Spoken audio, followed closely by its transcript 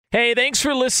Hey, thanks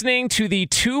for listening to the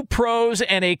Two Pros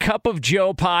and a Cup of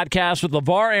Joe podcast with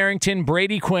LeVar Arrington,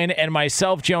 Brady Quinn, and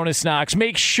myself, Jonas Knox.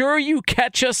 Make sure you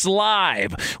catch us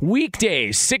live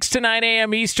weekdays, 6 to 9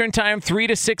 a.m. Eastern Time, 3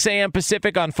 to 6 a.m.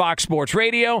 Pacific on Fox Sports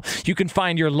Radio. You can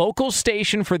find your local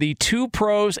station for the Two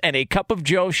Pros and a Cup of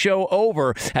Joe show over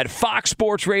at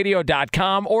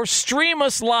foxsportsradio.com or stream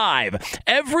us live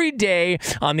every day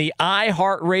on the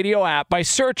iHeartRadio app by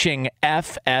searching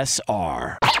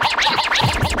FSR.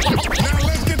 Now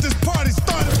let's get this party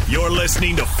started. You're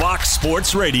listening to Fox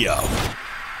Sports Radio.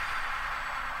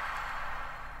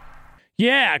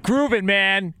 Yeah, grooving,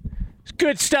 man. It's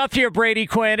good stuff here, Brady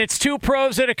Quinn. It's Two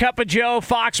Pros and a Cup of Joe,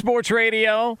 Fox Sports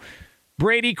Radio.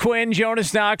 Brady Quinn,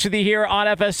 Jonas Knox with you here on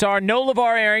FSR. No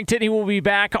LeVar Arrington. He will be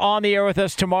back on the air with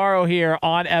us tomorrow here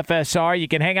on FSR. You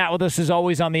can hang out with us as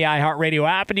always on the iHeartRadio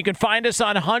app, and you can find us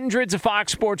on hundreds of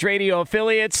Fox Sports Radio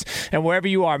affiliates and wherever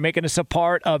you are, making us a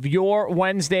part of your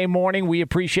Wednesday morning. We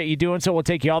appreciate you doing so. We'll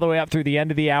take you all the way up through the end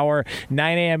of the hour,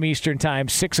 9 a.m. Eastern Time,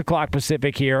 6 o'clock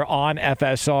Pacific here on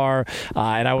FSR.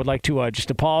 And I would like to just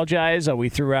apologize. We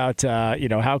threw out,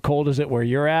 how cold is it where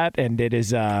you're at? And it is,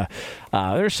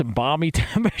 there's some balmy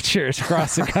temperatures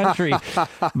across the country.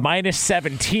 Minus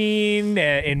 17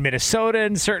 in Minnesota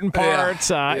in certain parts.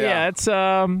 It's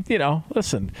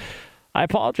listen, I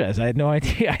apologize. I had no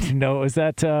idea. I didn't know it was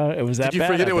that bad. Did you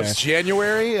forget it was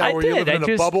January? Were you living in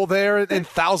a bubble there in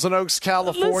Thousand Oaks,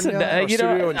 California? Listen,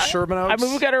 studio in Sherman Oaks? I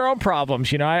mean, we've got our own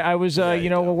problems. I was,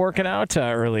 working out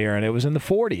earlier, and it was in the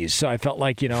 40s. So I felt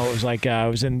like, it was like I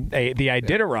was in the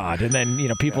Iditarod, and then,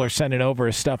 people are sending over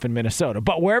stuff in Minnesota.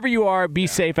 But wherever you are, be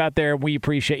safe out there. We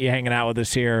appreciate you hanging out with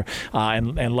us here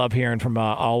and love hearing from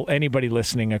anybody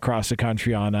listening across the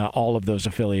country on all of those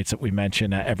affiliates that we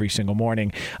mention every single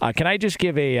morning. Can I just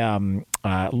give a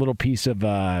little piece of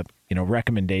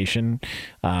recommendation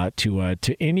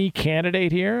to any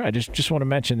candidate here? I just want to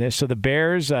mention this. So the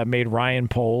Bears made Ryan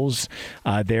Poles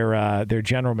their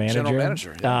general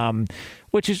manager.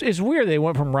 Which is weird. They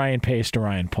went from Ryan Pace to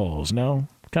Ryan Poles. No.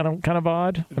 Kind of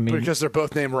odd. I mean, because they're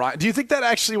both named Ryan. Do you think that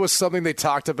actually was something they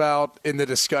talked about in the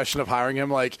discussion of hiring him?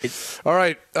 Like, all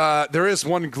right, there is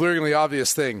one glaringly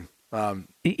obvious thing.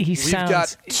 We've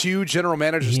got two general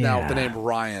managers now with the name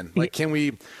Ryan. Like, can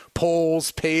we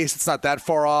Poles, Pace? It's not that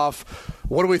far off.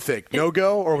 What do we think? No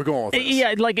go, or are we going with this?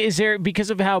 Yeah, like, is there, because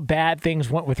of how bad things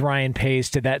went with Ryan Pace,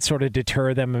 did that sort of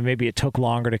deter them, and maybe it took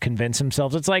longer to convince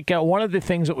themselves? It's like one of the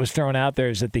things that was thrown out there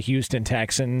is that the Houston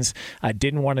Texans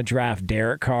didn't want to draft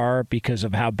Derek Carr because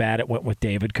of how bad it went with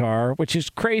David Carr, which is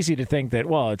crazy to think that,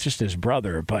 well, it's just his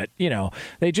brother, but,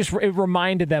 it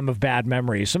reminded them of bad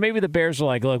memories. So maybe the Bears are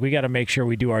like, look, we got to make sure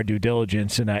we do our due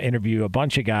diligence and interview a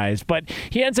bunch of guys. But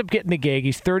he ends up getting the gig.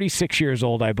 He's 36 years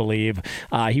old, I believe.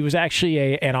 He was actually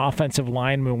an offensive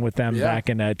lineman with them back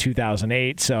in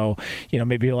 2008. So,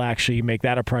 maybe he'll actually make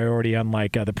that a priority,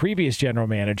 unlike the previous general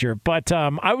manager. But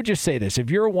I would just say this.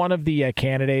 If you're one of the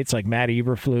candidates like Matt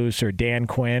Eberflus or Dan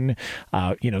Quinn,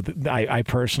 I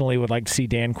personally would like to see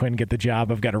Dan Quinn get the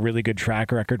job. I've got a really good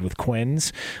track record with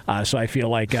Quinns. So I feel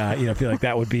like,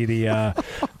 that would be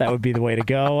the way to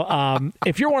go.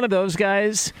 If you're one of those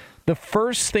guys, the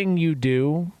first thing you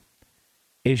do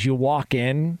is you walk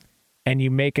in and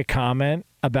you make a comment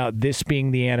about this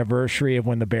being the anniversary of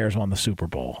when the Bears won the Super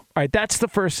Bowl. All right, that's the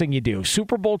first thing you do.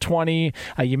 Super Bowl 20,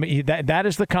 that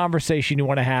is the conversation you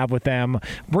want to have with them.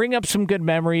 Bring up some good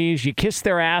memories. You kiss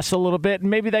their ass a little bit, and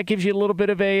maybe that gives you a little bit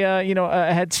of a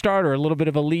head start or a little bit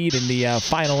of a lead in the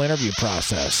final interview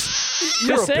process.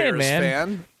 You're just a saying, Bears man.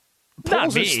 fan. Not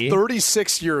Poles is me.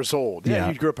 36 years old. Yeah,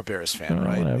 you grew up a Bears fan,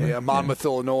 right? Whatever. Yeah, Monmouth,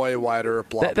 Illinois, Wider,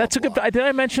 blah, That's blah, a good. Did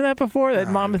I mention that before? That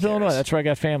Monmouth, Illinois. That's where I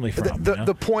got family from.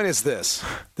 The point is this.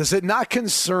 Does it not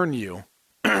concern you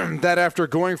that after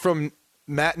going from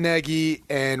Matt Nagy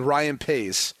and Ryan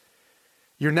Pace,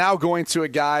 you're now going to a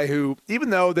guy who, even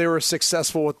though they were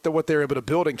successful with what they were able to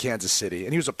build in Kansas City,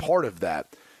 and he was a part of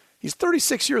that, he's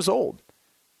 36 years old.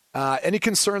 Any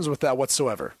concerns with that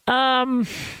whatsoever?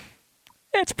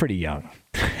 It's pretty young.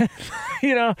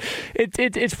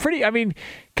 It's pretty. I mean,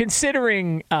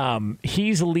 considering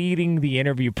he's leading the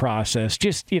interview process,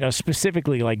 just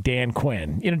specifically like Dan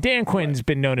Quinn. Dan Quinn's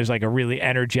been known as like a really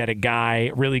energetic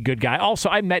guy, really good guy. Also,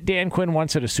 I met Dan Quinn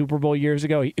once at a Super Bowl years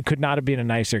ago. He could not have been a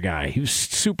nicer guy. He was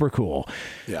super cool.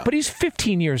 Yeah. But he's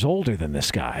 15 years older than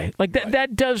this guy. Like that. Right.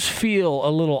 That does feel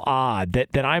a little odd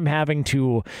that I'm having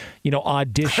to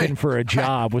audition for a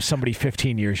job with somebody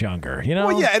 15 years younger.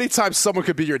 Well, yeah. Anytime someone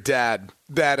could be your dad,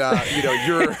 that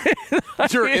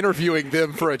you're interviewing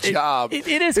them for a job. It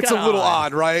is. It's a little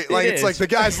odd, right? Like it's like the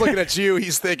guy's looking at you.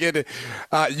 He's thinking,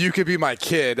 "You could be my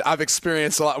kid. I've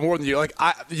experienced a lot more than you." Like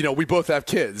we both have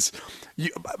kids.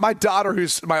 my daughter,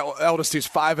 who's my eldest, who's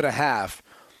 5.5,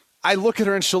 I look at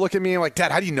her and she'll look at me and like,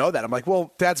 Dad, how do you know that? I'm like,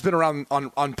 well, Dad's been around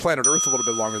on planet Earth a little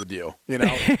bit longer than you,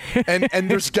 and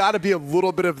there's got to be a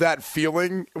little bit of that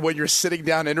feeling when you're sitting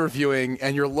down interviewing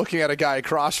and you're looking at a guy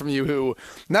across from you who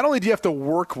not only do you have to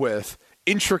work with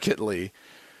intricately,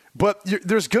 but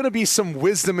there's going to be some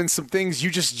wisdom and some things you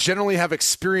just generally have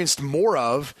experienced more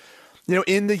of,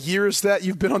 in the years that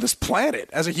you've been on this planet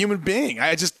as a human being.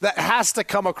 That has to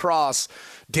come across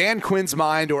Dan Quinn's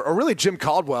mind, or really Jim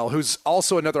Caldwell, who's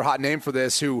also another hot name for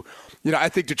this, who, I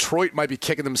think Detroit might be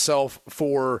kicking themselves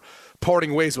for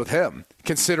parting ways with him,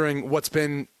 considering what's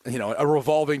been, a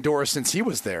revolving door since he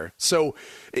was there. So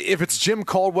if it's Jim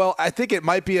Caldwell, I think it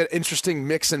might be an interesting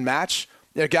mix and match.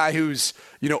 A guy who's,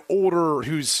 older,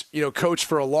 who's, coached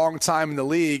for a long time in the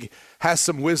league, has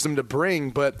some wisdom to bring,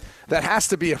 but that has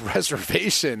to be a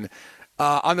reservation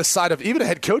on the side of even a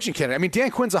head coaching candidate. I mean,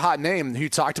 Dan Quinn's a hot name who you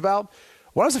talked about.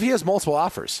 What else if he has multiple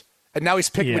offers? And now he's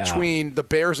picked between the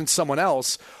Bears and someone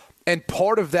else. And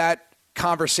part of that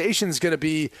conversation is going to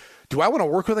be, do I want to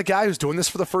work with a guy who's doing this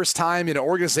for the first time in an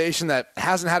organization that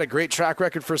hasn't had a great track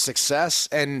record for success?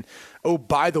 And, oh,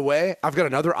 by the way, I've got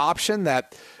another option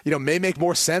that, may make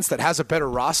more sense, that has a better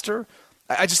roster.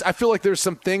 I feel like there's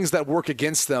some things that work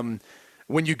against them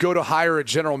when you go to hire a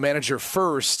general manager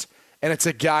first, and it's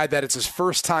a guy that it's his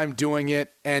first time doing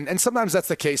it. And sometimes that's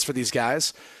the case for these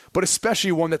guys, but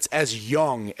especially one that's as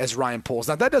young as Ryan Poles.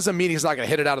 Now, that doesn't mean he's not going to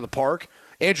hit it out of the park.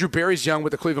 Andrew Berry's young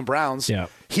with the Cleveland Browns. Yeah.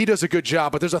 He does a good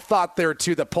job, but there's a thought there,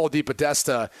 too, that Paul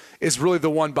DePodesta is really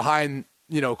the one behind,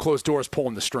 closed doors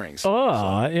pulling the strings.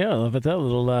 Oh, yeah, look at that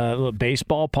little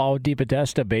baseball, Paul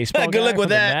DePodesta baseball good guy luck with from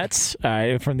that. The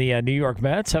Mets, from the New York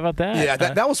Mets. How about that? Yeah,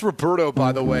 that was Roberto,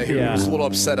 by the way, who was a little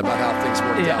upset about how things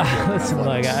worked out. Listen,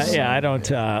 I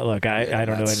don't I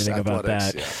don't know anything about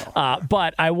that. Yeah.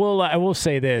 But I will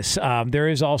say this: there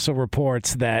is also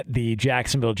reports that the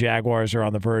Jacksonville Jaguars are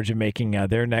on the verge of making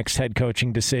their next head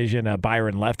coaching decision.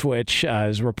 Byron Leftwich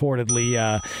is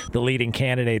reportedly the leading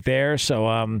candidate there.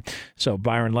 So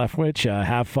Byron Leftwich,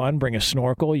 have fun, bring a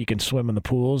snorkel. You can swim in the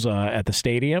pools at the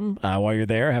stadium while you're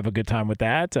there. Have a good time with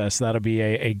that. So that'll be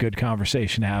a good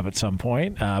conversation to have at some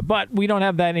point. But we don't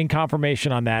have that in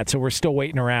confirmation on that, so we're still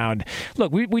waiting around.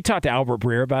 Look, we talked to Albert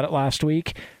Breer about it last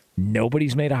week.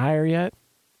 Nobody's made a hire yet.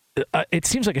 It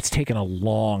seems like it's taken a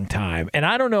long time. And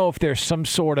I don't know if there's some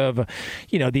sort of, the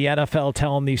NFL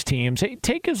telling these teams, hey,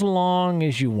 take as long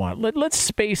as you want. Let's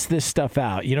space this stuff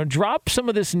out. Drop some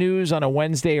of this news on a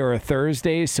Wednesday or a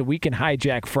Thursday so we can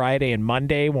hijack Friday and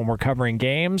Monday when we're covering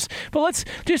games. But let's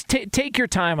just take your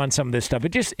time on some of this stuff.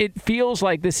 It feels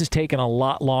like this has taken a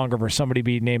lot longer for somebody to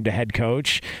be named a head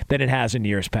coach than it has in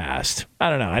years past. I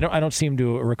don't know. I don't seem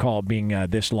to recall it being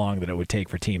this long that it would take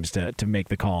for teams to make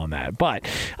the call on that. But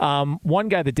one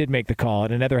guy that did make the call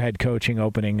at another head coaching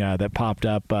opening that popped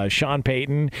up, Sean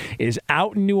Payton, is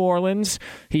out in New Orleans.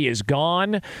 He is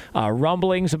gone.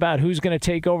 Rumblings about who's going to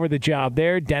take over the job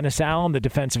there. Dennis Allen, the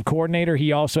defensive coordinator,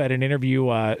 he also had an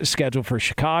interview scheduled for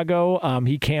Chicago.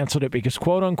 He canceled it because,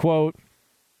 quote unquote,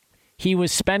 he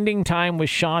was spending time with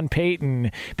Sean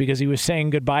Payton because he was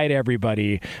saying goodbye to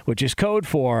everybody, which is code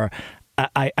for,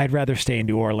 I'd rather stay in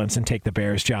New Orleans and take the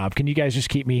Bears job. Can you guys just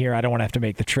keep me here? I don't want to have to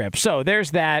make the trip. So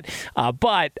there's that.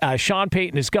 But Sean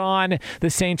Payton is gone. The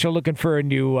Saints are looking for a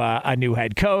new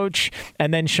head coach.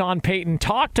 And then Sean Payton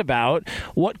talked about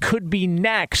what could be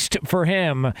next for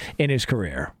him in his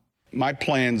career. My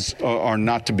plans are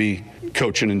not to be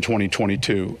coaching in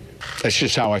 2022. That's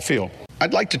just how I feel.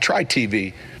 I'd like to try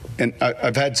TV. And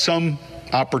I've had some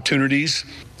opportunities.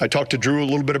 I talked to Drew a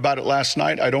little bit about it last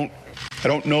night. I don't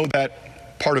know that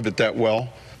part of it that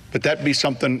well, but that'd be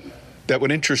something that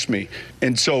would interest me.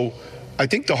 And so I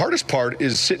think the hardest part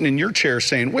is sitting in your chair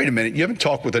saying, wait a minute, you haven't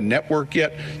talked with a network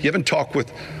yet. You haven't talked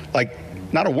with,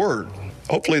 not a word.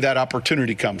 Hopefully that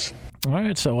opportunity comes. All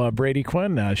right, so Brady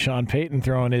Quinn, Sean Payton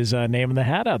throwing his name in the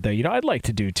hat out there. I'd like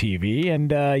to do TV,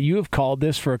 and you have called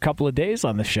this for a couple of days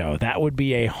on the show. That would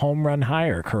be a home run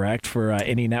hire, correct, for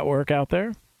any network out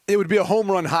there? It would be a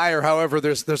home run hire. However,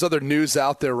 there's other news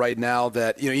out there right now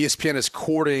that ESPN is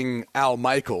courting Al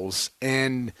Michaels,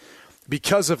 and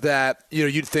because of that,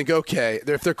 you'd think, okay,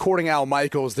 if they're courting Al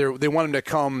Michaels, they want him to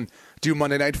come do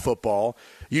Monday Night Football.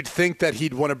 You'd think that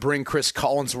he'd want to bring Chris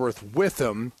Collinsworth with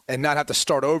him and not have to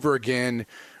start over again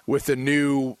with a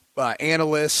new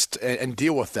analyst and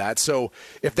deal with that. So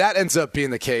if that ends up being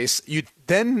the case, you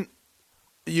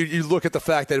look at the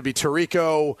fact that it'd be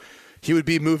Tirico. He would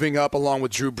be moving up along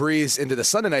with Drew Brees into the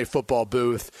Sunday Night Football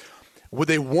booth. Would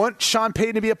they want Sean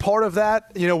Payton to be a part of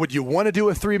that? Would you want to do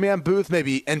a 3-man booth?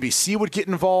 Maybe NBC would get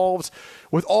involved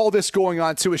with all this going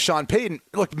on too with Sean Payton.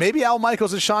 Look, maybe Al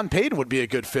Michaels and Sean Payton would be a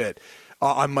good fit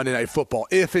on Monday Night Football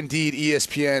if indeed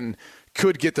ESPN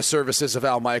could get the services of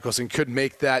Al Michaels and could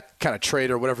make that kind of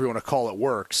trade or whatever you want to call it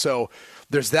work. So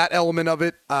there's that element of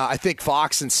it. I think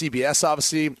Fox and CBS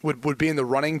obviously would be in the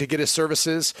running to get his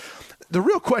services. The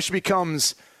real question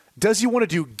becomes, does he want to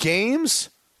do games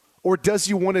or does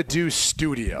he want to do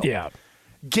studio? Yeah.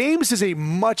 Games is a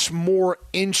much more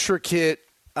intricate,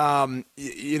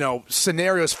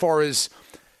 scenario as far as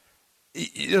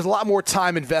there's a lot more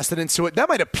time invested into it. That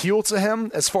might appeal to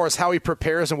him as far as how he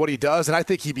prepares and what he does, and I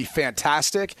think he'd be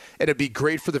fantastic. And it'd be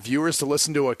great for the viewers to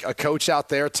listen to a coach out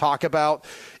there talk about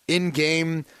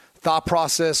in-game thought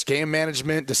process, game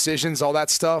management, decisions, all that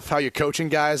stuff, how you're coaching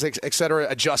guys, et cetera,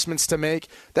 adjustments to make.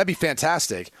 That'd be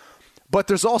fantastic. But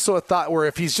there's also a thought where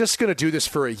if he's just going to do this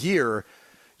for a year,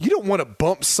 you don't want to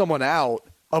bump someone out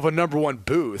of a number one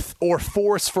booth or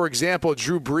force, for example,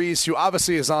 Drew Brees, who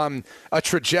obviously is on a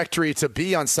trajectory to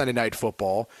be on Sunday Night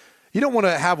Football. You don't want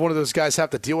to have one of those guys have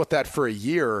to deal with that for a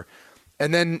year,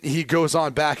 and then he goes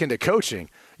on back into coaching.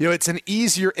 It's an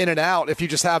easier in and out if you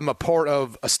just have him a part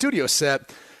of a studio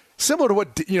set, similar to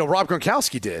what Rob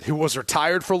Gronkowski did, who was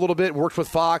retired for a little bit, worked with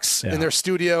Fox in their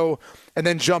studio, and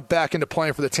then jumped back into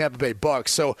playing for the Tampa Bay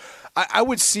Bucks. So I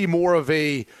would see more of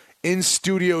a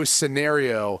in-studio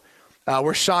scenario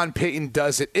where Sean Payton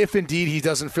does it, if indeed he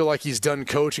doesn't feel like he's done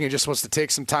coaching and just wants to take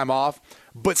some time off,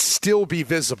 but still be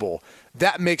visible.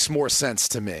 That makes more sense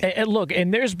to me. And look,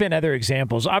 and there's been other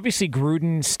examples. Obviously,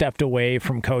 Gruden stepped away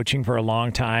from coaching for a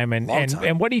long time,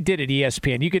 and what he did at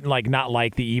ESPN, you could not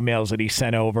like the emails that he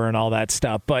sent over and all that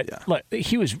stuff, but look,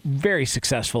 he was very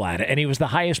successful at it, and he was the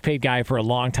highest paid guy for a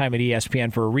long time at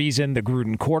ESPN for a reason. The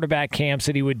Gruden quarterback camps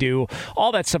that he would do,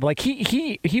 all that stuff. Like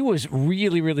he was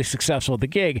really, really successful at the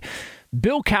gig.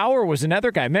 Bill Cowher was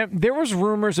another guy. Man, there was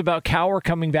rumors about Cowher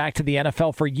coming back to the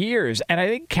NFL for years, and I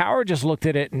think Cowher just looked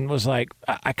at it and was like,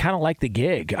 I kind of like the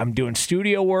gig. I'm doing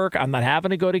studio work. I'm not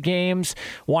having to go to games.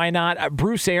 Why not?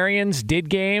 Bruce Arians did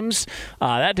games.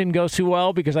 That didn't go too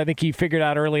well because I think he figured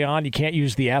out early on you can't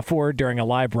use the F word during a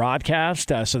live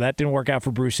broadcast, so that didn't work out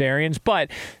for Bruce Arians.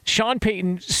 But Sean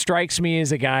Payton strikes me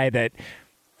as a guy that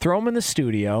throw him in the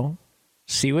studio,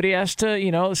 see what he has to,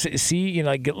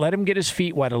 let him get his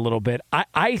feet wet a little bit.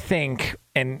 I think,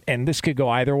 and this could go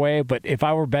either way, but if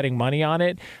I were betting money on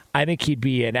it, I think he'd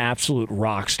be an absolute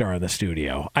rock star in the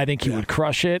studio. I think he would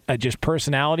crush it, just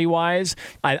personality-wise.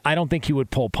 I don't think he would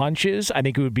pull punches. I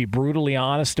think he would be brutally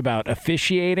honest about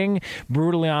officiating,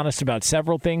 brutally honest about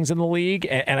several things in the league,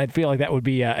 and I feel like that would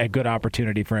be a good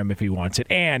opportunity for him if he wants it.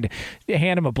 And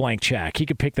hand him a blank check. He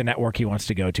could pick the network he wants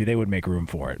to go to. They would make room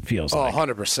for it, feels like.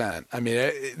 100%. I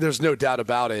mean, there's no doubt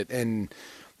about it. And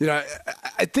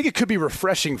I think it could be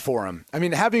refreshing for him. I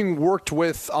mean, having worked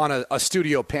on a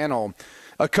studio panel,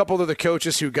 a couple of the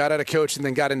coaches who got out of coaching and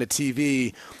then got into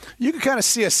TV, you can kind of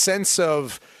see a sense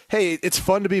of, hey, it's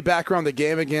fun to be back around the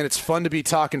game again. It's fun to be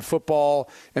talking football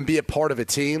and be a part of a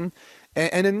team.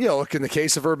 And then, look, in the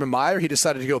case of Urban Meyer, he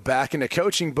decided to go back into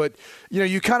coaching. But,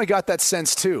 you kind of got that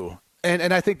sense too.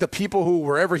 And I think the people who,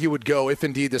 wherever he would go, if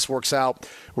indeed this works out,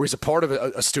 where he's a part of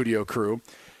a studio crew,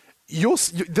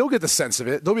 they'll get the sense of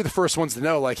it. They'll be the first ones to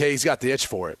know, like, hey, he's got the itch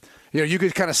for it. You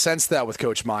could kind of sense that with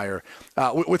Coach Meyer.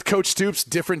 With Coach Stoops,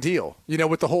 different deal.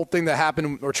 With the whole thing that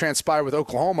happened or transpired with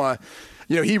Oklahoma,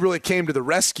 he really came to the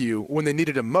rescue when they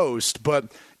needed him most.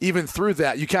 But even through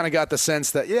that, you kind of got the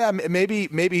sense that, maybe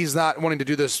he's not wanting to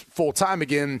do this full time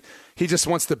again. He just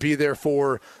wants to be there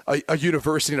for a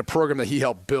university and a program that he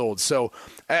helped build. So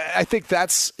I think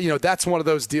that's one of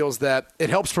those deals that it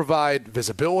helps provide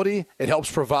visibility. It helps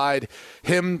provide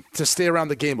him to stay around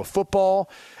the game of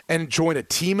football and join a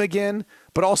team again,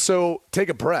 but also take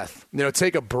a breath,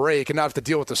 take a break and not have to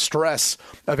deal with the stress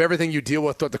of everything you deal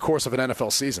with throughout the course of an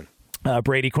NFL season.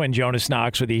 Brady Quinn, Jonas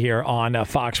Knox with you here on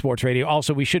Fox Sports Radio.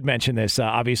 Also, we should mention this.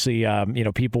 Obviously,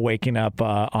 people waking up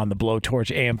on the blowtorch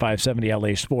AM 570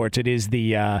 LA Sports. It is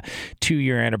the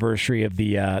 2-year anniversary of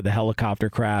the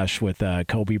helicopter crash with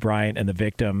Kobe Bryant and the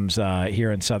victims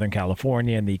here in Southern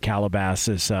California in the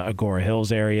Calabasas, Agora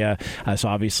Hills area. So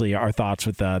obviously, our thoughts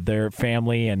with their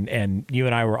family, and you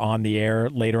and I were on the air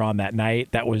later on that night.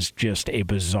 That was just a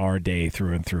bizarre day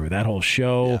through and through. That whole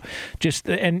show,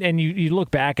 and you look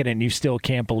back at it and you still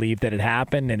can't believe that it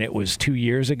happened and it was 2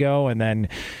 years ago, and then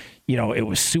it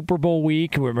was Super Bowl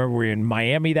week. Remember, we were in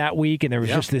Miami that week, and there was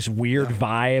just this weird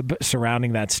vibe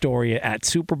surrounding that story at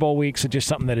Super Bowl week. So just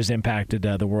something that has impacted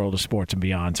the world of sports and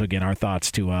beyond. So again, our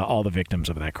thoughts to all the victims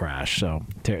of that crash. So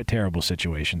terrible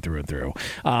situation through and through.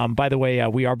 By the way,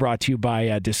 we are brought to you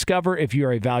by Discover. If you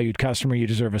are a valued customer, you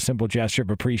deserve a simple gesture of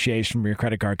appreciation from your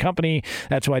credit card company.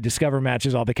 That's why Discover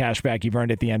matches all the cash back you've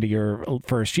earned at the end of your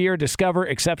first year. Discover,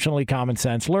 exceptionally common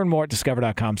sense. Learn more at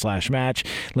discover.com/match.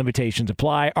 Limitations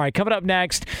apply. All right, coming up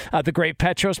next, the great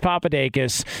Petros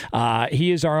Papadakis.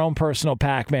 He is our own personal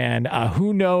Pac-Man.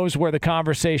 Who knows where the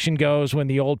conversation goes when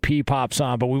the old P pops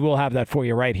on, but we will have that for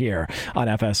you right here on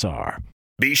FSR.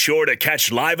 Be sure to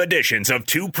catch live editions of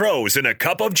Two Pros and a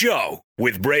Cup of Joe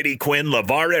with Brady Quinn,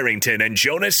 LeVar Arrington, and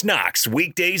Jonas Knox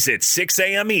weekdays at 6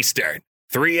 a.m. Eastern,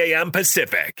 3 a.m.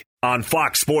 Pacific on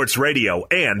Fox Sports Radio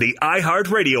and the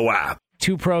iHeartRadio app.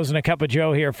 Two Pros and a Cup of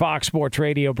Joe here, Fox Sports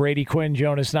Radio. Brady Quinn,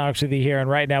 Jonas Knox with you here. And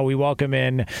right now we welcome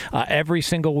in every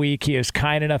single week. He is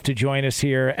kind enough to join us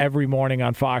here every morning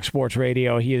on Fox Sports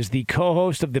Radio. He is the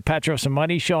co-host of the Petros and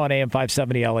Money Show on AM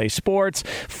 570 LA Sports.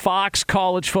 Fox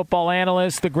college football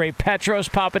analyst, the great Petros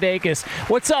Papadakis.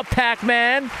 What's up,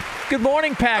 Pac-Man? Good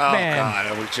morning, Pac-Man. Oh,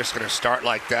 God, are we just going to start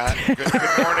like that? Good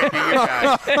morning to you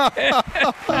guys.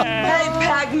 Hey,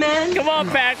 Pac-Man. Come on,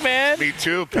 Pac-Man. Me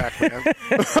too, Pac-Man.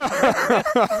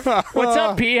 What's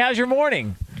up, P? How's your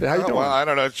morning? How you doing? Well, I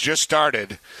don't know. It's just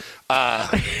started.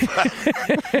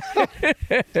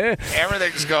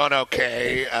 Everything's going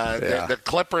okay. The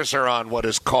Clippers are on what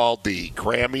is called the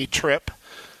Grammy trip.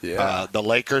 Yeah. The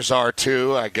Lakers are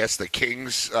too. I guess the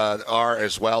Kings are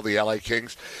as well, the LA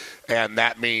Kings. And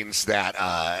that means that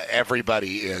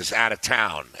everybody is out of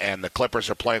town. And the Clippers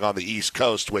are playing on the East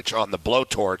Coast, which on the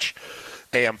blowtorch,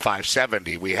 AM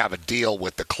 570, we have a deal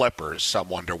with the Clippers. Some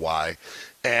wonder why.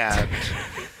 And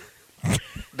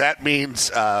that means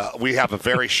we have a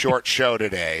very short show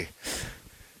today.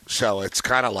 So it's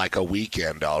kind of like a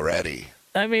weekend already.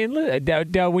 I mean,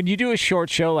 when you do a short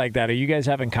show like that, are you guys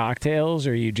having cocktails,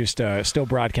 or are you just still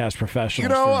broadcast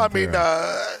professionals?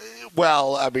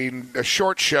 A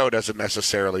short show doesn't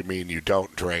necessarily mean you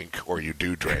don't drink or you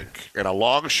do drink. And a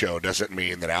long show doesn't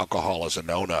mean that alcohol is a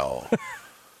no-no.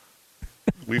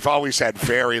 We've always had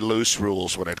very loose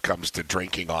rules when it comes to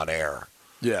drinking on air.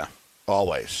 Yeah.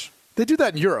 Always. They do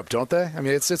that in Europe, don't they? I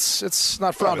mean, it's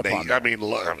not frowned upon.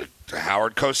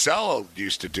 Howard Cosell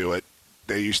used to do it.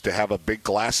 They used to have a big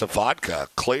glass of vodka,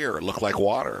 clear, looked like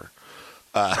water.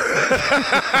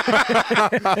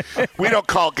 We don't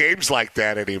call games like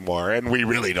that anymore, and we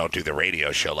really don't do the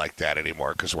radio show like that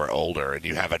anymore because we're older, and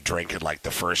you have a drink in like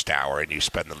the first hour, and you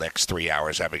spend the next 3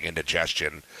 hours having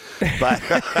indigestion. But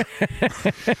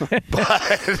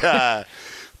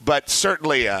but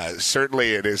certainly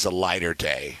it is a lighter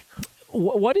day.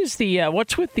 What is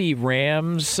what's with the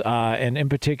Rams and in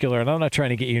particular? And I'm not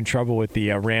trying to get you in trouble with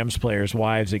the Rams players'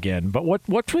 wives again, but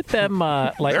what's with them?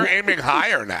 They're aiming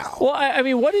higher now. Well, I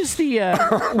mean, what is the?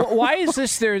 Why is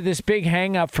this big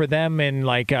hang up for them and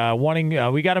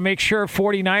wanting? We got to make sure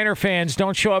 49er fans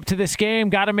don't show up to this game.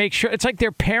 Got to make sure. It's like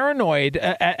they're paranoid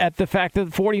at the fact that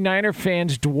 49er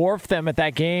fans dwarf them at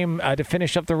that game to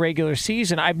finish up the regular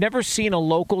season. I've never seen a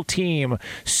local team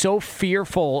so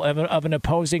fearful of an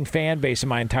opposing fan base in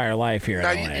my entire life here. Now,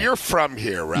 you're from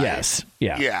here, right? Yes.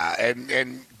 Yeah. Yeah,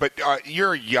 but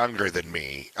you're younger than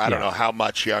me. I don't know how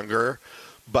much younger,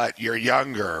 but you're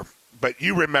younger. But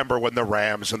you remember when the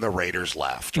Rams and the Raiders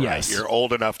left, right? Yes. You're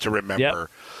old enough to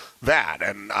remember that,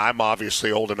 and I'm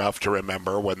obviously old enough to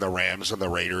remember when the Rams and the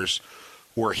Raiders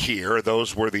were here.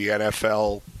 Those were the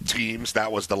NFL teams.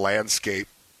 That was the landscape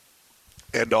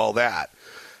and all that.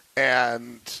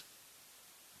 And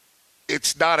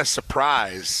it's not a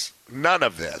surprise. None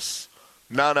of this,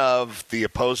 none of the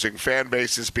opposing fan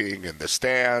bases being in the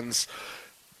stands.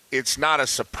 It's not a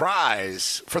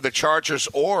surprise for the Chargers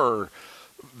or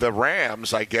the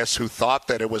Rams, I guess, who thought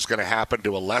that it was going to happen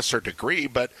to a lesser degree,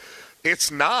 but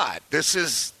it's not. This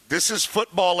is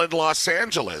football in Los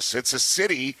Angeles. It's a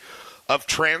city of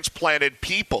transplanted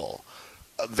people.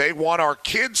 They want our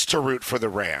kids to root for the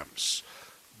Rams.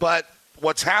 But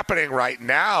what's happening right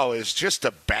now is just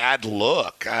a bad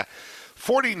look.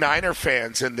 49er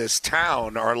fans in this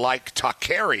town are like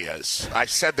taquerias. I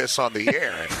said this on the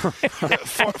air.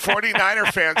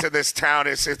 49er fans in this town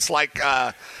it's like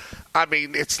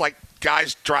it's like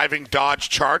guys driving Dodge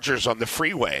Chargers on the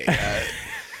freeway.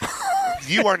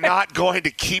 You are not going to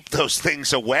keep those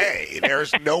things away.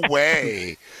 There's no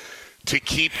way to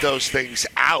keep those things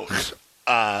out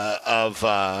of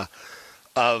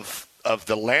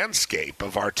the landscape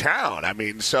of our town. I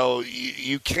mean, so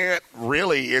you can't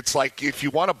really, it's like if you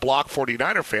want to block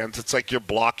 49er fans, it's like you're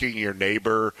blocking your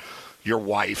neighbor, your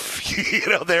wife.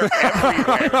 They're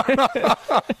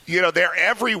everywhere. They're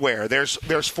everywhere. There's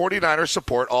 49er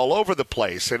support all over the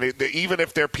place. And even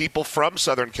if they're people from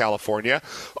Southern California,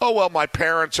 oh, well, my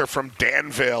parents are from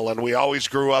Danville and we always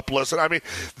grew up listening. I mean,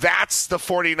 that's the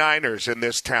 49ers in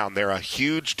this town. They're a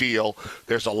huge deal.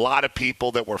 There's a lot of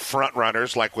people that were front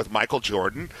runners, like with Michael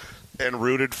Jordan, and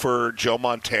rooted for Joe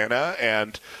Montana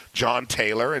and John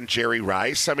Taylor and Jerry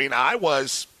Rice. I mean, I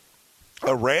was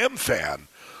a Ram fan,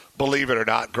 believe it or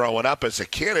not, growing up as a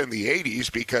kid in the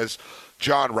 80s, because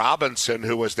John Robinson,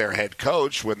 who was their head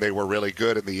coach when they were really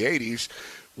good in the 80s,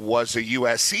 was a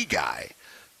USC guy.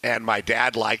 And my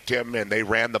dad liked him, and they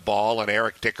ran the ball, and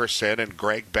Eric Dickerson and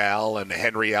Greg Bell and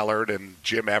Henry Ellard and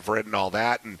Jim Everett and all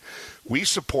that. And we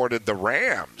supported the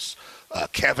Rams.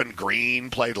 Kevin Green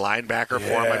played linebacker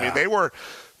for them. I mean, they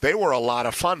were a lot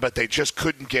of fun, but they just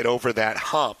couldn't get over that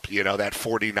hump, that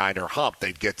 49er hump.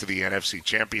 They'd get to the NFC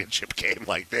Championship game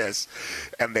like this,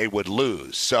 and they would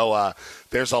lose. So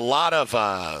there's a lot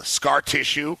of scar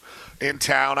tissue in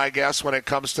town, I guess, when it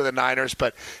comes to the Niners.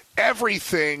 But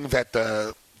everything that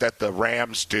the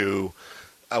Rams do,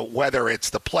 whether it's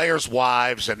the players'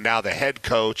 wives and now the head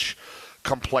coach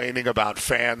complaining about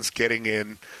fans getting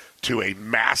in to a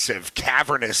massive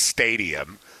cavernous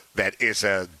stadium that is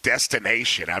a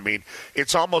destination. I mean,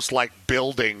 it's almost like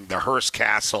building the Hearst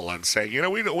Castle and saying,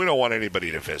 we don't want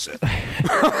anybody to visit.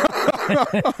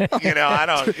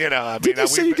 Did you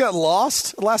say you got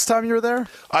lost last time you were there?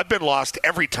 I've been lost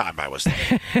every time I was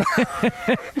there,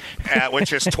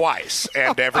 which is twice.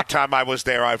 And every time I was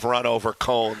there, I've run over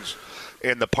cones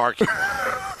in the parking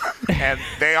lot. And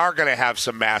they are going to have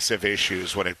some massive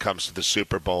issues when it comes to the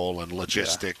Super Bowl and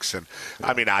logistics. And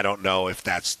I mean, I don't know if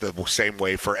that's the same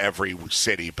way for every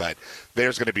city, but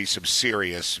there's going to be some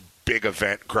serious big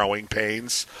event growing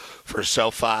pains for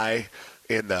SoFi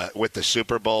with the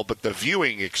Super Bowl. But the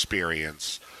viewing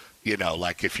experience,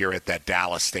 like if you're at that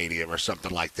Dallas stadium or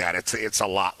something like that, it's a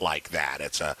lot like that.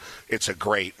 It's a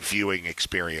great viewing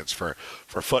experience for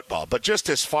football. But just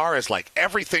as far as like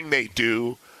everything they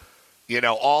do,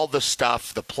 all the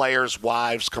stuff, the players'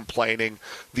 wives complaining,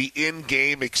 the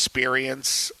in-game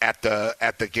experience at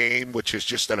the game, which is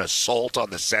just an assault on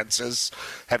the senses.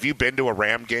 Have you been to a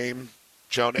Ram game,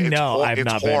 Jonah? No, I've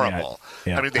not been yet. Horrible.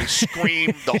 Yeah. I mean, they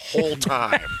scream the whole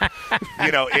time.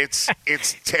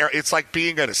 It's like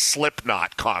being at a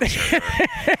Slipknot concert.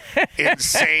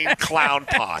 Insane clown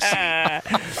posse.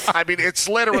 I mean, it's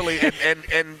literally,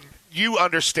 and you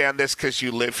understand this because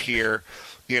you live here.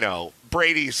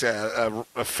 Brady's a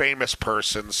famous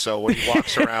person, so when he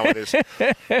walks around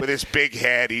with his big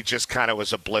head, he just kind of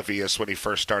was oblivious when he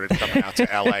first started coming out to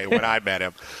L.A. when I met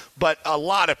him. But a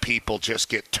lot of people just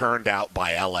get turned out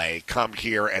by L.A., come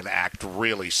here and act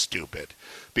really stupid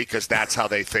because that's how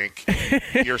they think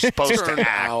you're supposed to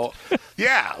act.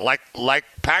 Yeah, like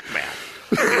Pac-Man.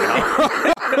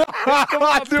 Come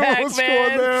on,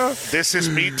 Pac-Man. This is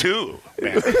me too,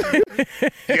 man.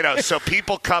 So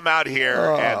people come out here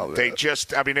and they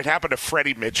just, I mean, it happened to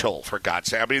Freddie Mitchell, for God's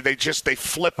sake. I mean, they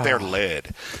flip their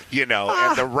lid,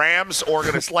 and the Rams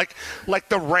organized, like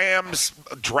the Rams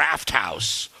draft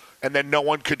house. And then no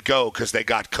one could go because they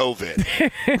got COVID.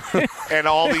 And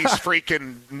all these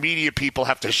freaking media people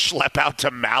have to schlep out to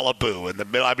Malibu in the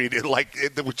middle. I mean,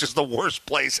 it was just the worst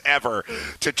place ever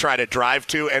to try to drive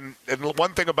to. And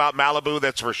one thing about Malibu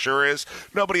that's for sure is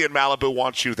nobody in Malibu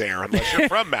wants you there unless you're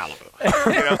from Malibu.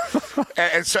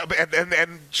 And so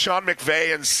Sean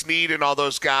McVay and Snead and all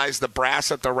those guys, the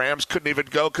brass at the Rams, couldn't even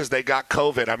go because they got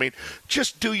COVID. I mean,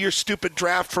 just do your stupid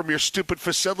draft from your stupid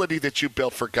facility that you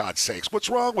built, for God's sakes. What's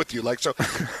wrong with you? So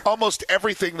almost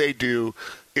everything they do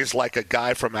is like a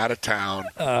guy from out of town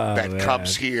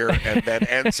comes here and then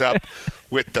ends up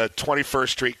with the 21st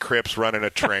Street Crips running a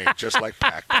train, just like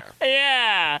Pac-Man.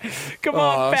 Yeah. Come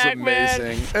on,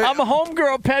 Pac-Man. I'm a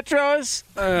homegirl, Petros.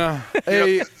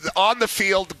 On the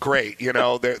field, great.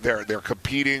 They're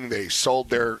competing. They sold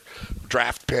their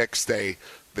draft picks.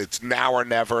 It's now or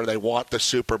never. They want the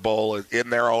Super Bowl in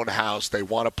their own house. They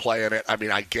want to play in it. I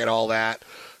mean, I get all that.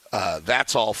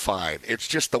 That's all fine. It's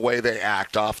just the way they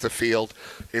act off the field.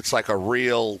 It's like a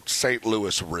real St.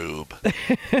 Louis rube.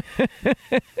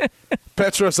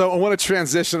 Petros, I want to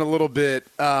transition a little bit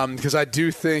because I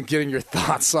do think getting your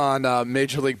thoughts on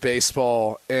Major League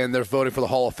Baseball and their voting for the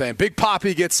Hall of Fame. Big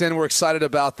Papi gets in. We're excited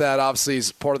about that. Obviously,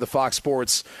 he's part of the Fox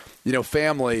Sports,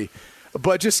 family.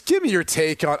 But just give me your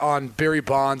take on Barry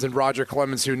Bonds and Roger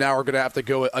Clemens, who now are going to have to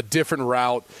go a different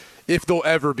route if they'll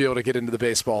ever be able to get into the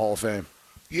Baseball Hall of Fame.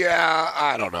 Yeah,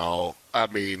 I don't know. I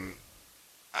mean,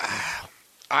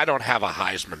 I don't have a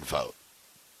Heisman vote.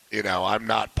 You know, I'm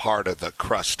not part of the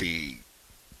crusty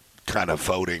kind of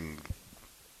voting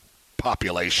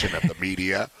population of the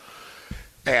media.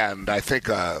 And I think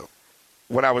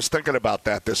when I was thinking about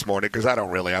that this morning, because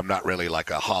I'm not really like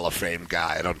a Hall of Fame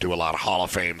guy. I don't do a lot of Hall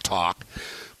of Fame talk.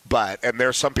 And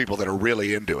there's some people that are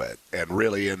really into it and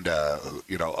really into,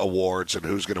 awards and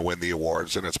who's going to win the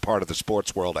awards. And it's part of the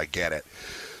sports world. I get it.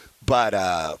 But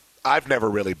I've never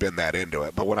really been that into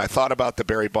it. But when I thought about the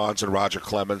Barry Bonds and Roger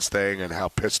Clemens thing and how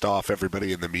pissed off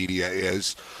everybody in the media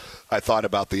is, I thought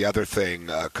about the other thing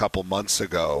a couple months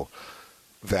ago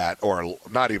or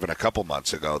not even a couple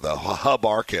months ago, the Hub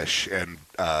Arkish and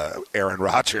Aaron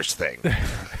Rodgers thing.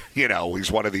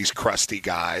 He's one of these crusty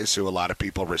guys who a lot of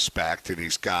people respect, and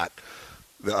he's got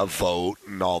a vote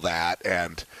and all that.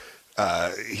 And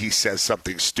he says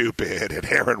something stupid, and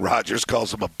Aaron Rodgers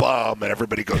calls him a bum, and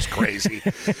everybody goes crazy.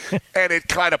 And it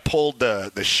kind of pulled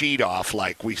the sheet off.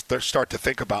 Like, we start to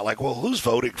think about, like, well, who's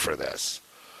voting for this?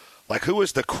 Like, who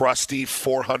is the crusty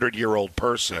 400-year-old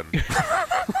person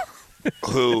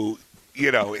who,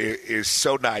 is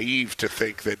so naive to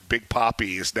think that Big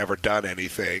Papi has never done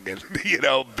anything, and,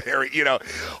 Barry,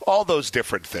 all those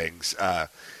different things.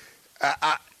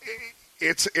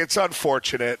 It's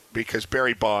unfortunate because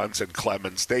Barry Bonds and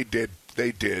Clemens, they did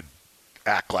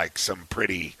act like some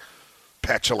pretty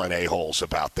petulant a-holes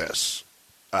about this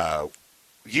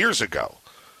years ago.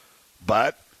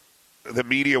 But the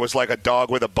media was like a dog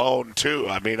with a bone too.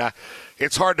 I mean,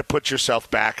 it's hard to put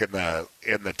yourself back in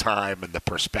the time and the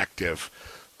perspective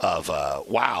of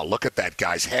wow, look at that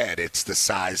guy's head. It's the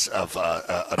size of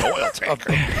an oil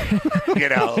tanker.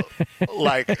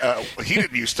 He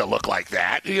didn't used to look like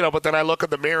that. But then I look in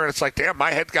the mirror and it's like, damn,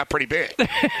 my head got pretty big.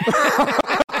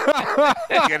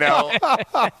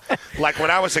 Like when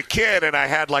I was a kid and I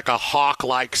had like a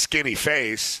hawk-like skinny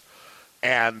face,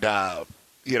 and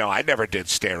I never did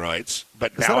steroids,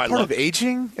 but now I look. Is that part of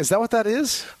aging? Is that what that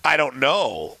is? I don't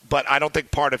know, but I don't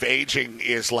think part of aging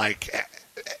is like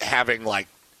having like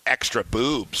extra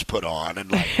boobs put on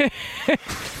and like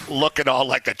looking all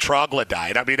like a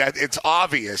troglodyte. I mean, it's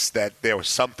obvious that there was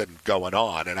something going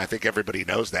on, and I think everybody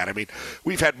knows that. I mean,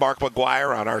 we've had Mark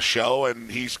McGwire on our show, and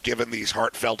he's given these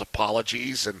heartfelt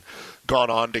apologies and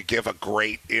gone on to give a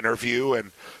great interview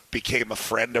and became a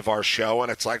friend of our show,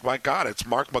 and it's like, my God, it's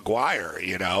Mark McGwire,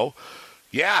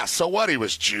 Yeah, so what? He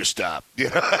was juiced up.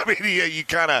 I mean, you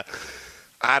kind of,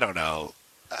 I don't know.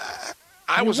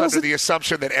 I was under the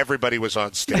assumption that everybody was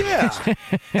on stage. Yeah.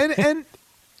 and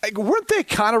weren't they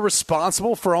kind of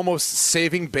responsible for almost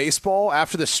saving baseball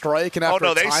after the strike? And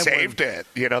after they saved it.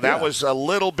 That was a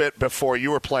little bit before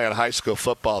you were playing high school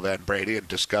football then, Brady, and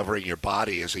discovering your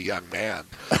body as a young man.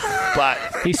 But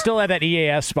he still had that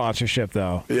EAS sponsorship,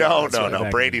 though. No.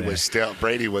 Brady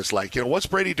was like, what's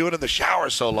Brady doing in the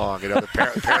shower so long? The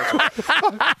parents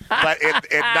But in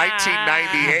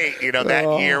 1998,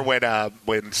 that year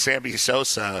when Sammy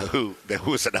Sosa, who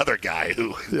was another guy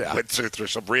who went through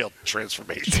some real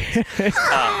transformation.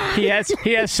 He has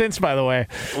since, by the way.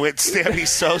 With Sammy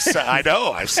Sosa, I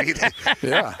know, I've seen it.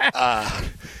 Yeah.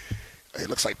 It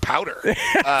looks like powder.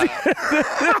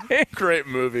 Great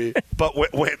movie. But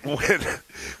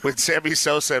when Sammy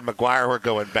Sosa and McGwire were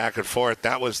going back and forth,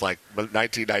 that was like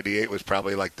 1998 was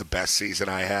probably like the best season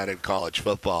I had in college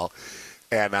football.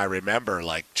 And I remember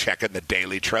like checking the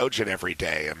Daily Trojan every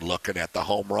day and looking at the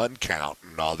home run count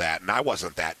and all that. And I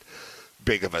wasn't that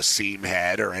big of a seam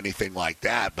head or anything like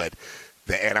that, but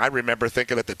and I remember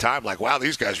thinking at the time, like, wow,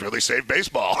 these guys really saved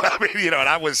baseball. I mean, and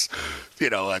I was,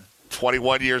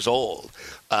 21 years old.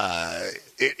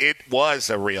 It was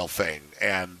a real thing,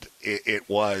 and it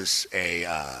was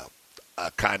a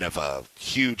kind of a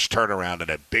huge turnaround and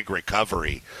a big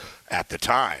recovery at the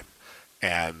time.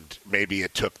 And maybe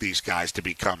it took these guys to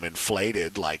become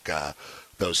inflated, like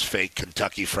those fake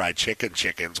Kentucky Fried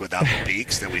chickens without the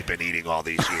beaks that we've been eating all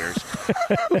these years,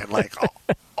 and like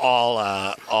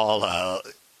all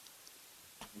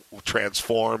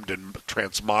transformed and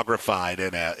transmogrified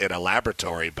in a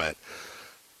laboratory. But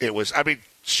it was, I mean,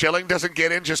 Schilling doesn't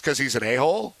get in just because he's an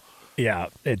a-hole. Yeah,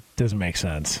 it doesn't make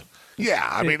sense. Yeah,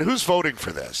 I mean, who's voting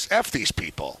for this? F these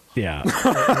people. Yeah,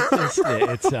 it's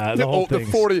the whole thing.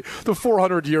 The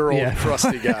 400-year-old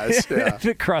crusty guys. Yeah.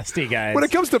 The crusty guys. When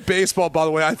it comes to baseball, by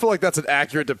the way, I feel like that's an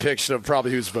accurate depiction of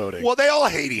probably who's voting. Well, they all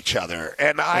hate each other,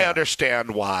 and I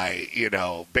understand why.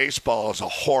 Baseball is a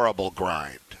horrible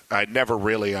grind. I never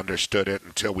really understood it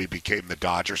until we became the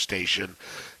Dodger station,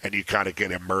 and you kind of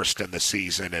get immersed in the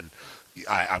season. And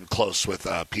I'm close with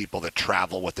people that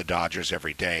travel with the Dodgers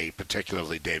every day,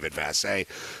 particularly David Vassegh.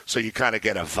 So you kind of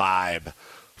get a vibe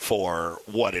for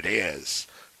what it is,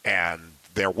 and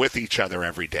they're with each other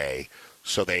every day,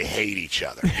 so they hate each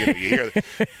other. You hear,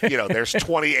 there's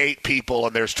 28 people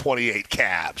and there's 28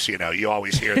 cabs. You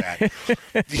always hear that.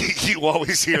 You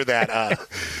always hear that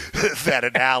that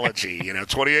analogy.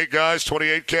 28 guys,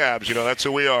 28 cabs. That's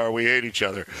who we are. We hate each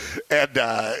other. And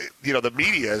the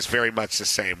media is very much the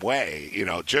same way.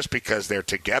 Just because they're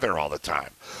together all the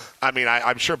time. I mean,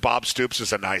 I'm sure Bob Stoops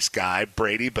is a nice guy,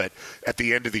 Brady, but at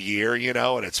the end of the year,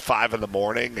 and it's 5 in the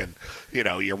morning, and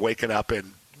you're waking up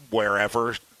in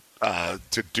wherever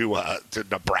to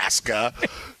Nebraska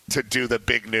to do the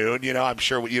big noon. I'm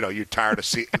sure you're tired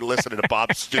of listening to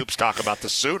Bob Stoops talk about the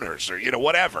Sooners or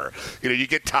whatever. You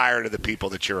get tired of the people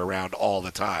that you're around all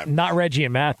the time. Not Reggie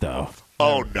and Matt though.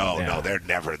 Oh, no, they're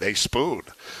never. They spoon.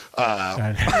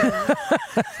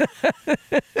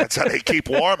 That's how they keep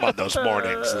warm on those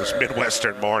mornings, those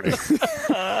Midwestern mornings.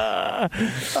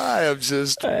 I am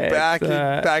just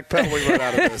backpedaling right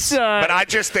out of this. But I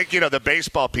just think, the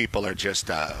baseball people are just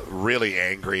really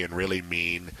angry and really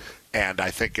mean, and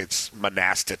I think it's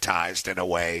monasticized in a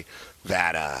way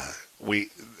that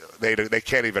they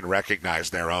can't even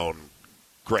recognize their own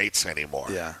greats anymore.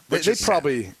 Yeah,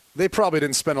 They probably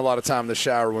didn't spend a lot of time in the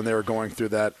shower when they were going through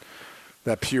that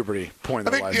puberty point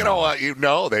in their life.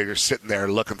 They were sitting there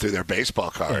looking through their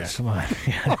baseball cards. Yeah, come on.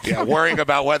 Yeah, worrying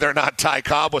about whether or not Ty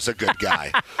Cobb was a good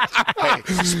guy. Hey,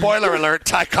 spoiler alert,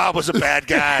 Ty Cobb was a bad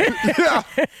guy. Yeah.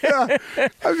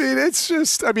 I mean, it's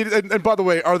just, and by the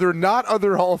way, are there not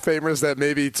other Hall of Famers that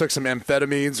maybe took some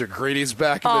amphetamines or Grady's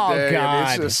back in the day?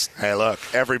 God. Hey, look,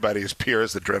 everybody's pure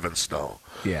as the driven snow.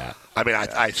 Yeah. I mean,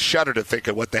 I shudder to think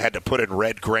of what they had to put in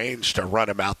Red Grange to run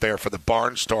him out there for the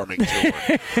barnstorming tour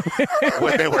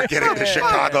when they were getting the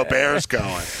Chicago Bears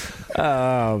going.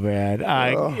 Oh,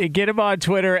 man. Get him on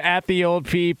Twitter at the old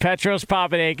P. Petros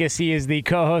Papadakis. He is the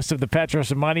co-host of the Petros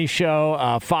and Money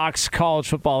Show, Fox college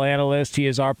football analyst. He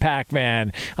is our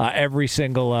Pac-Man every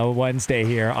single Wednesday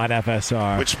here on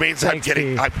FSR. Which means I'm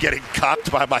getting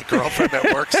cucked by my girlfriend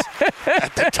that works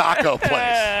at the taco place.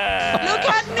 Look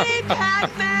at me,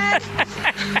 Pac-Man.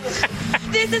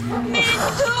 This is me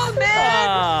too, man.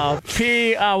 Oh,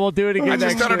 P, we'll do it again next week. I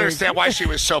just don't understand why she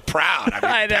was so proud.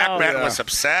 I know. Pac-Man was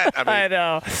upset. I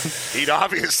know. He'd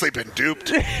obviously been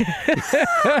duped.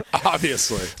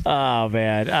 Obviously. Oh,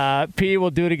 man. P,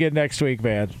 we'll do it again next week,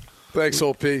 man. Thanks,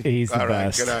 old P. He's the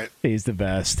best. Good night. He's the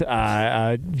best.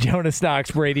 Jonas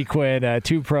Knox, Brady Quinn,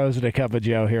 two pros and a cup of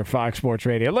Joe here, Fox Sports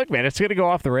Radio. Look, man, it's going to go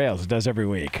off the rails. It does every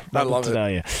week. I love it.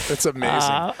 Tell you. It's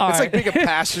amazing. It's like being a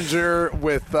passenger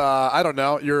with, I don't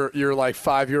know, your like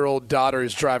 5-year-old daughter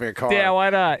who's driving a car. Yeah, why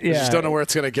not? Yeah. You just don't know where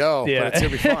it's going to go, but it's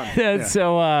going to be fun. Yeah.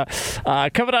 So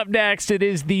coming up next, it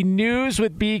is the news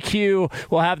with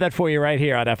BQ. We'll have that for you right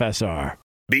here on FSR.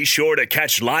 Be sure to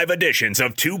catch live editions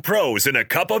of Two Pros and a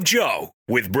Cup of Joe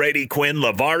with Brady Quinn,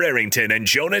 LeVar Arrington, and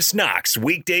Jonas Knox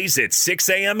weekdays at 6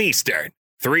 a.m. Eastern,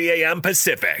 3 a.m.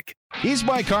 Pacific. He's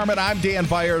Mike Harmon. I'm Dan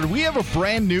Byer. We have a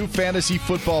brand new fantasy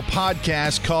football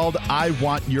podcast called I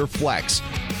Want Your Flex.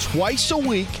 Twice a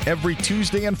week, every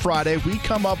Tuesday and Friday, we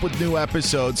come up with new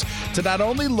episodes to not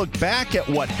only look back at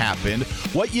what happened,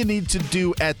 what you need to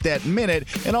do at that minute,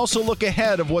 and also look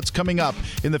ahead of what's coming up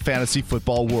in the fantasy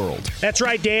football world. That's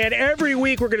right, Dan. Every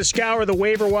week we're going to scour the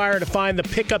waiver wire to find the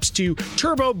pickups to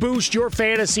turbo boost your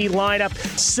fantasy lineup,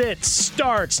 sits,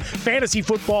 starts, fantasy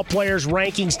football players'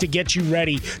 rankings to get you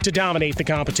ready to dominate the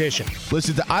competition.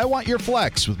 Listen to I Want Your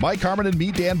Flex with Mike Harmon and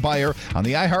me, Dan Byer, on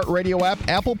the iHeartRadio app,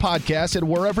 Apple Podcasts, and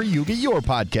wherever you get your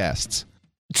podcasts.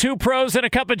 Two pros and a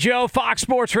cup of Joe, Fox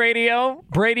Sports Radio.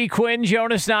 Brady Quinn,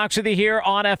 Jonas Knox with you here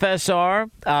on FSR.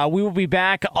 We will be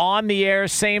back on the air,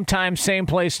 same time, same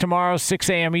place tomorrow, 6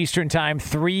 a.m. Eastern Time,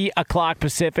 3 o'clock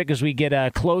Pacific, as we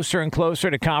get closer and closer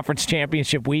to Conference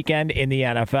Championship Weekend in the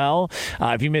NFL.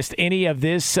 If you missed any of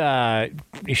this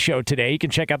show today, you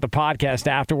can check out the podcast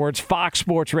afterwards,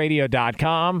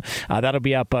 foxsportsradio.com. That'll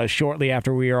be up shortly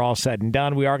after we are all said and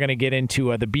done. We are going to get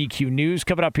into the BQ News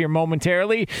coming up here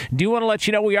momentarily. Do want to let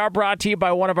you know we are brought to you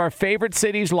by one of our favorite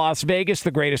cities, Las Vegas, the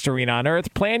greatest arena on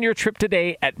earth. Plan your trip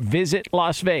today at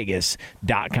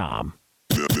visitlasvegas.com.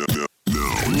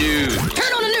 News.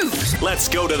 Turn on the news. Let's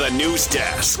go to the news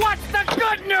desk. What's the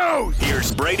good news?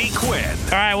 Here's Brady Quinn.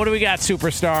 All right, what do we got,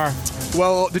 superstar?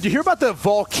 Well, did you hear about the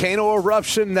volcano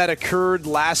eruption that occurred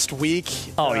last week?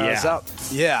 Oh, yeah.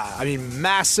 Yeah, I mean,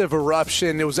 massive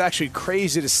eruption. It was actually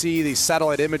crazy to see these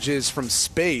satellite images from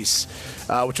space,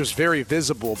 which was very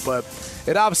visible, but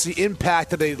it obviously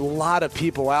impacted a lot of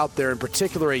people out there, in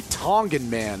particular a Tongan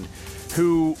man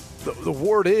who, the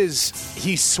word is,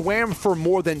 he swam for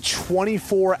more than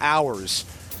 24 hours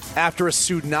after a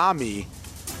tsunami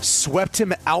swept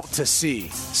him out to sea.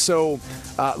 So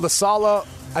Lasala,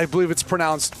 I believe it's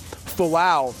pronounced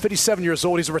Folau, 57 years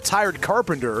old. He's a retired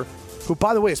carpenter who,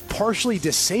 by the way, is partially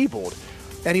disabled.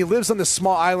 And he lives on this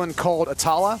small island called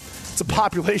Atala. It's a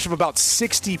population of about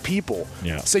 60 people.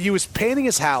 Yeah. So he was painting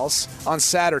his house on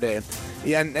Saturday,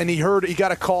 and he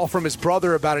got a call from his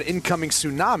brother about an incoming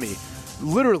tsunami.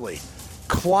 Literally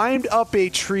climbed up a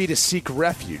tree to seek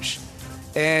refuge.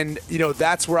 And,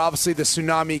 that's where obviously the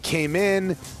tsunami came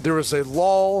in. There was a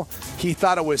lull. He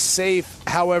thought it was safe.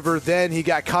 However, then he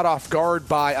got caught off guard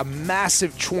by a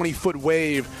massive 20-foot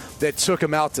wave that took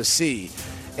him out to sea.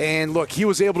 And look, he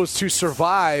was able to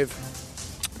survive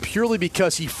purely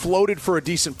because he floated for a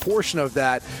decent portion of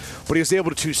that, but he was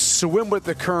able to swim with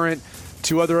the current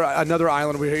to another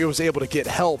island where he was able to get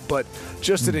help. But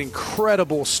just an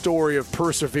incredible story of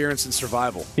perseverance and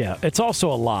survival. Yeah, it's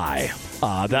also a lie.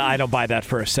 I don't buy that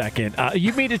for a second.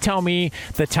 You mean to tell me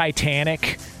the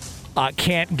Titanic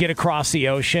can't get across the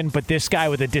ocean, but this guy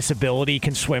with a disability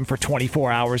can swim for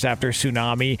 24 hours after a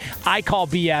tsunami? I call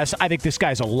BS. I think this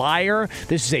guy's a liar.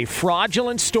 This is a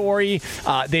fraudulent story.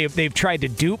 They've tried to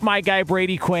dupe my guy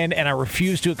Brady Quinn, and I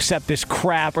refuse to accept this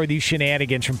crap or these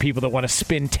shenanigans from people that want to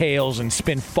spin tales and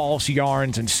spin false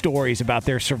yarns and stories about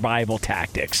their survival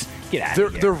tactics. Get out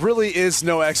of here. There really is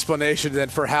no explanation then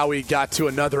for how he got to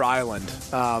another island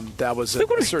that was a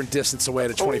certain distance away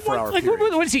at a 24-hour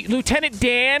period. What is he, Lieutenant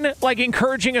Dan? Like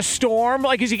encouraging a storm?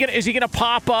 Like is he gonna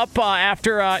pop up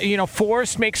after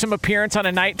Forrest makes some appearance on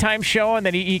a nighttime show and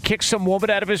then he kicks some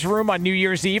woman out of his room on New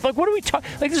Year's Eve? Like what are we talking?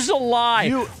 Like this is a lie.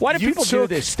 Why do people do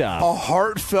this stuff? A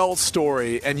heartfelt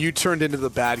story and you turned into the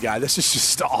bad guy. This is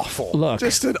just awful. Look,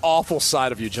 just an awful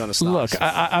side of you, Jonas. Look,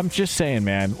 I'm just saying,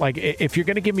 man. Like if you're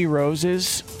gonna give me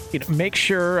roses, make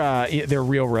sure they're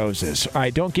real roses. All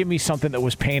right, don't give me something that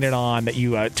was painted on that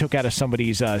you took out of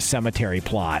somebody's cemetery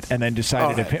plot and then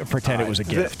decided to pretend it was a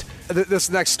gift. This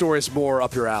next story is more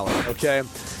up your alley, okay? 2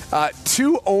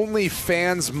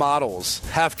 OnlyFans models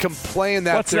have complained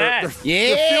that they're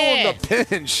feeling the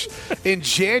pinch in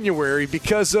January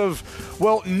because of,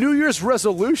 New Year's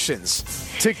resolutions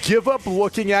to give up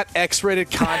looking at X-rated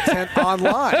content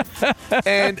online.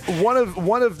 And one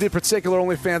of the particular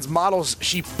OnlyFans models,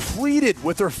 she pleaded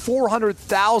with her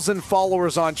 400,000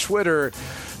 followers on Twitter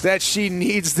that she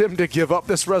needs them to give up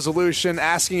this resolution,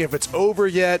 asking if it's over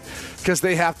yet because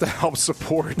they have to help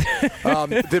support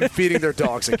them feeding their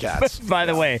dogs and cats. By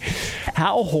the way,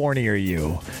 how horny are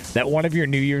you that one of your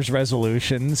New Year's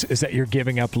resolutions is that you're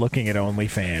giving up looking at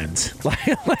OnlyFans?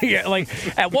 like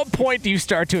at what point do you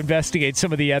start to investigate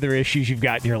some of the other issues you've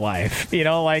got in your life?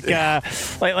 Why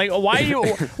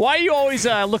are you always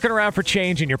looking around for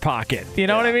change in your pocket? You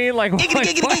know what I mean? Like,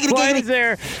 why is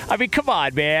there? I mean, come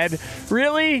on, man.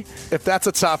 Really? If that's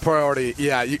a top priority,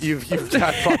 yeah, you've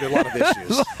got probably a lot of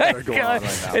issues that are going on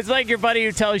right now. It's like your buddy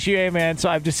who tells you, hey, man, so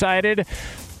I've decided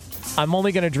I'm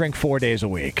only going to drink 4 days a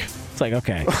week. It's like,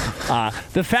 okay.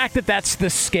 The fact that that's the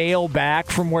scale back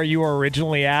from where you were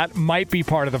originally at might be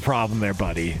part of the problem there,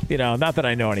 buddy. Not that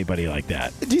I know anybody like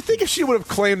that. Do you think if she would have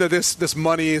claimed that this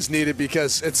money is needed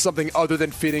because it's something other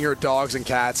than feeding her dogs and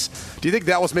cats, do you think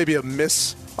that was maybe a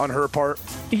miss on her part?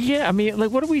 Yeah, I mean,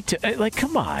 what are we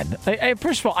come on.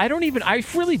 First of all, I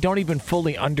really don't even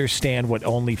fully understand what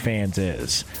OnlyFans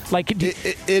is.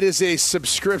 It is a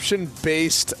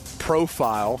subscription-based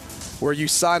profile where you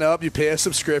sign up, you pay a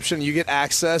subscription, you get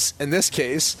access, in this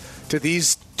case, to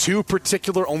these 2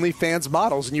 particular OnlyFans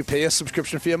models, and you pay a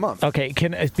subscription fee a month. Okay,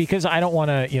 because I don't want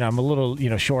to, I'm a little,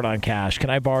 short on cash. Can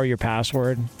I borrow your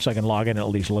password so I can log in and at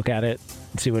least look at it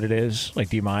and see what it is? Like,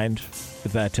 do you mind?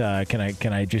 If that can I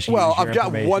just use your I've got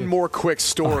information? one more quick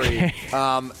story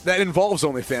that involves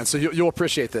OnlyFans, so you'll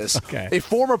appreciate this. Okay. A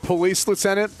former police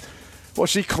lieutenant,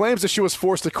 she claims that she was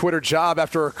forced to quit her job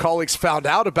after her colleagues found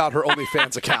out about her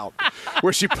OnlyFans account,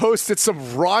 where she posted some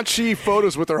raunchy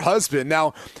photos with her husband.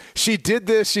 Now, she did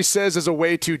this, she says, as a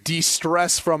way to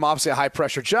de-stress from obviously a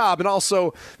high-pressure job and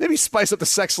also maybe spice up the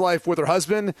sex life with her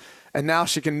husband. And now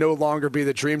she can no longer be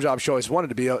the dream job she always wanted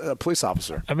to be, a police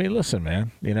officer. I mean, listen,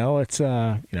 man. It's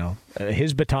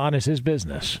his baton is his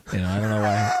business. I don't know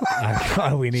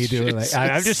why we need to.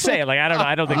 I'm just saying. I don't know.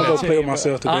 I don't think. I'm gonna play with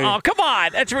myself today. Oh, come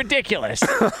on, that's ridiculous.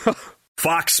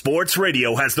 Fox Sports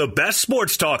Radio has the best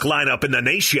sports talk lineup in the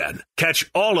nation. Catch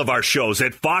all of our shows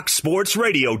at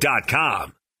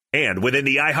foxsportsradio.com. And within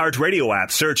the iHeartRadio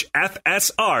app, search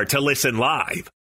FSR to listen live.